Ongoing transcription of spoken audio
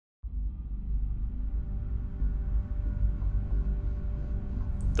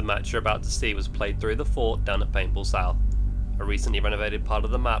The match you're about to see was played through the fort down at Paintball South, a recently renovated part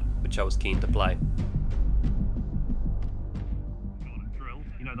of the map which I was keen to play. Drill,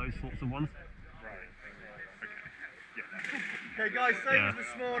 you know those sorts of ones? Okay guys, same as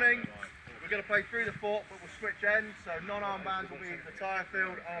this morning, we're going to play through the fort but we'll switch ends, so non-armbands will be the tyre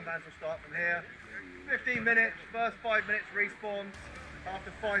field, armbands will start from here. 15 minutes, first 5 minutes respawns,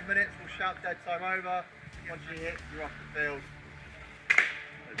 after 5 minutes we'll shout dead time over, once you hit you're off the field.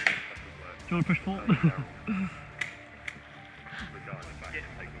 Do you want to push forward?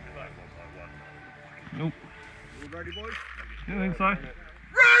 Nope. You ready boys? I think so.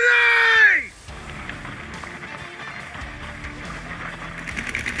 Ready!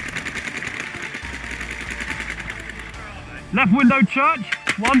 Left window church,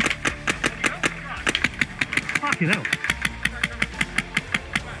 1. Fucking hell.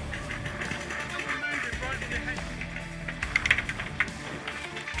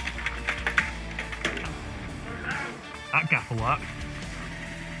 That gap will work.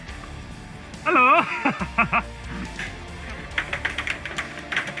 Hello!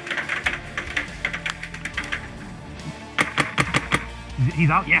 He's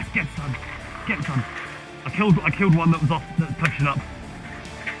out. Yes, get some. Get some. I killed one that was off, that was pushing up.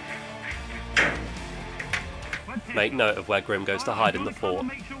 Make note of where Grim goes to hide in the fort.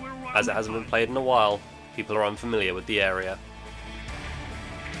 As it hasn't been played in a while, people are unfamiliar with the area.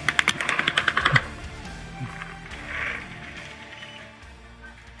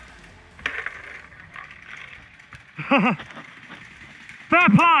 Fair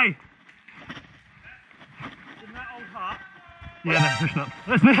play! Isn't that old heart? Yeah, they're pushing up.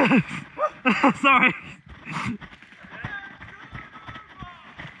 Let's miss! Sorry.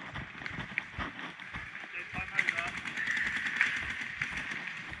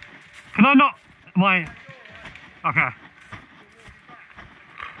 Can I not? Okay.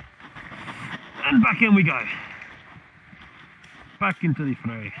 And back in we go. Back into the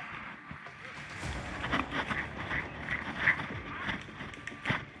fray.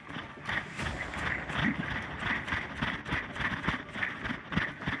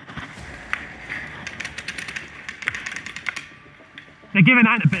 They're giving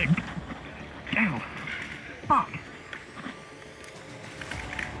out a bit. Ow. Fuck.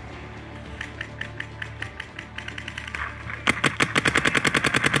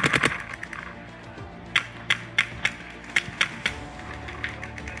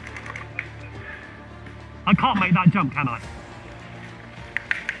 I can't make that jump, can I?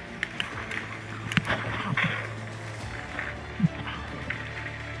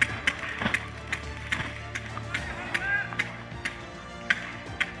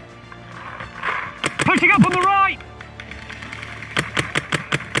 Pushing up on the right!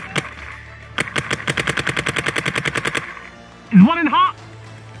 Is one in hut?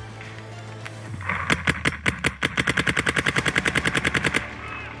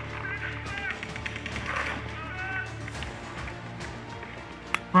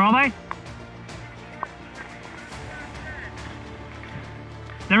 Where are they?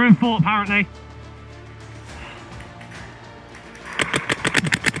 They're in fort apparently.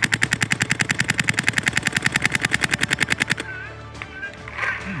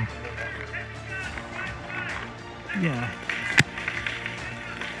 Yeah.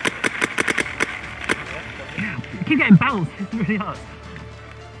 I keep getting bounced, it really hurts.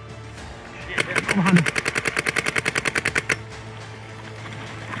 Oh, behind him.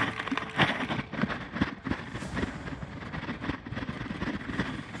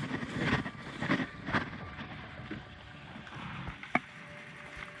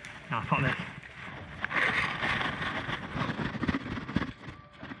 Ah, fuck this.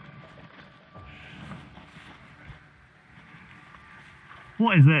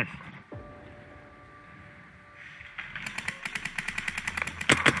 What is this?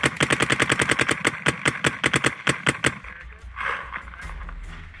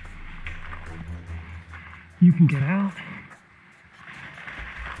 You can get out.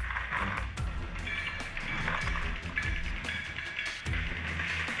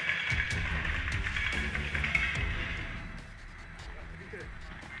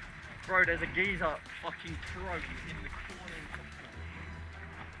 Bro, there's a geezer fucking throat in the corner.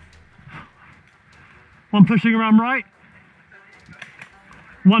 One pushing around right.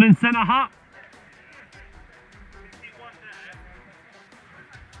 One in centre hut.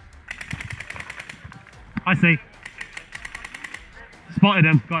 I see. Spotted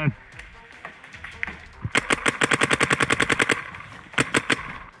him, got him.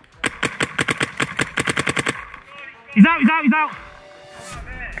 He's out, he's out, he's out.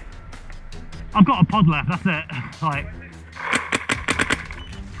 I've got a pod left, that's it. Like.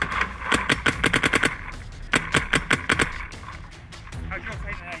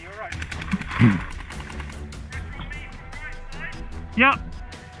 Yep.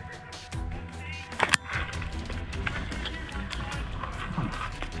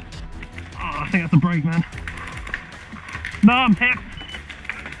 Oh, I think that's a break, man. No, I'm hit.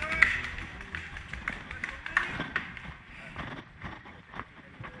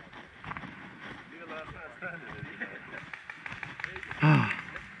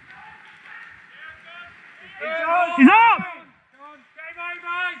 He's up!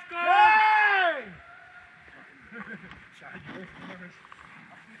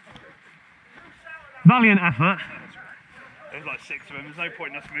 Valiant effort. There's like 6 of them, there's no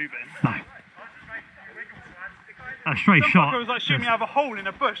point in us moving. No. A straight shot. It was like shooting me out of a hole in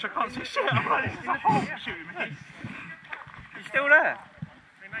a bush, I can't see shit. I'm like, it's a hole shooting me. You still there?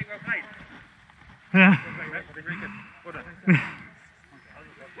 Yeah.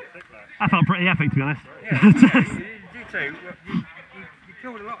 I felt pretty epic, to be honest. Yeah, you too. You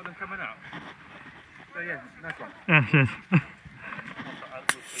killed a lot of them coming out. So yeah, nice one. Yeah, cheers. Ant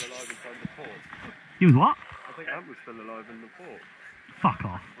was still alive inside the fort. He was what? I think Ant was still alive in the fort. Fuck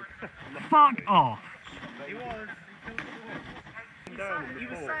off. Fuck off. He was. Down in the He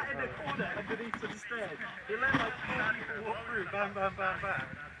was fort. sat in the corner underneath some stairs. He let like 2 people walk through, bam, bam, bam, bam.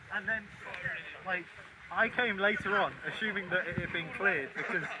 And then, like, I came later on, assuming that it had been cleared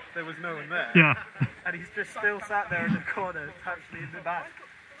because there was no one there. Yeah. And he's just still sat there in the corner, actually in the back.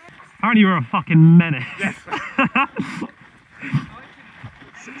 Apparently you were a fucking menace. Yes.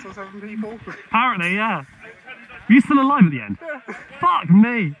 6 or 7 people. Apparently, yeah. Were you still alive at the end? Yeah. Fuck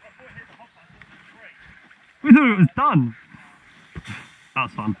me. We thought it was done. That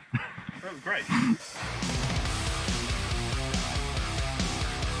was fun. That was great.